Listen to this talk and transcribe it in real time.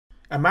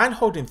A man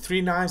holding 3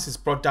 knives is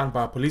brought down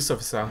by a police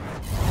officer.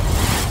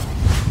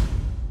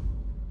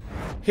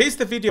 Here's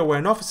the video where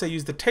an officer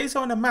used the taser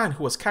on a man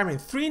who was carrying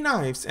 3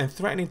 knives and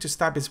threatening to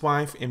stab his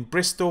wife in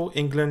Bristol,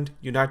 England,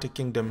 United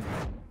Kingdom.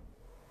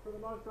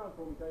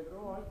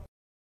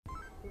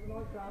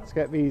 Let's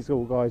get these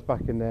all guys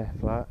back in their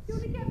flats. Do you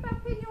want to get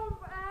back in your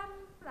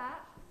flat?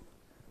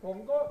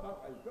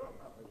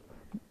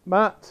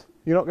 Matt,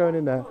 you're not going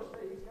in there.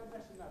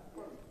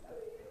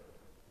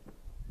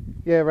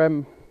 Yeah,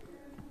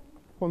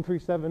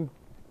 137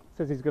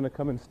 says he's going to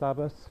come and stab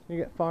us. Can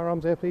you get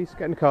firearms here, please?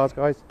 Get in the cars,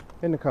 guys.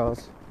 In the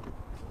cars.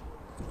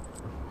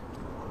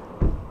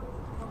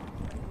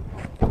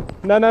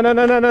 No.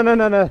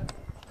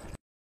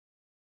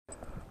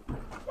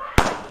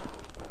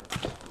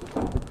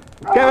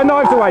 Get the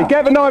knives away!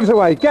 Get the knives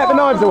away! Get the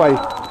knives away!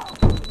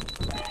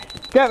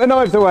 Get the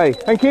knives away!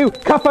 Thank you!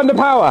 Cuff under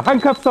power!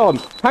 Handcuffs on!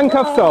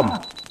 Handcuffs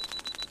on!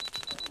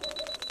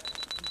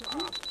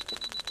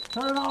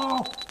 Turn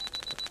off!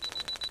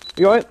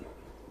 You alright?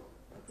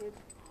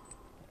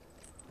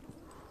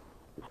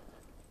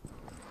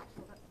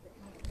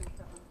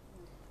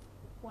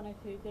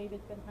 102,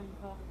 David's been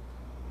handcuffed.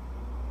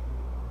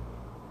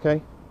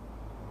 Okay.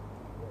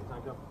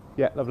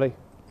 Yeah, lovely.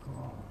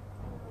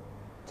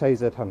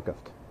 Tasered,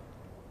 handcuffed.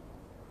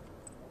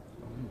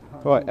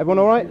 Right, everyone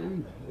alright?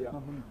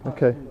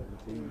 Okay.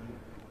 Is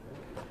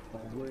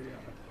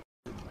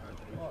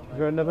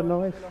there another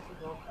knife?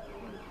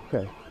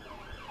 Okay.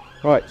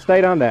 Right,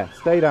 stay down there,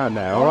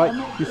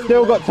 alright? You've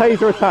still got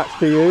taser attached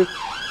to you.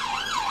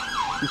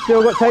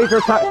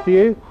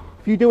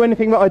 If you do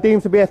anything that I deem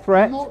to be a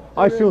threat,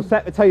 I shall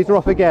set the taser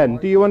off again.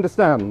 Do you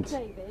understand?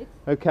 David?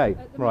 Okay,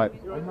 right.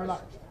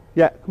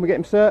 Yeah, can we get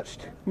him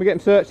searched? See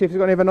if he's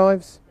got any other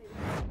knives?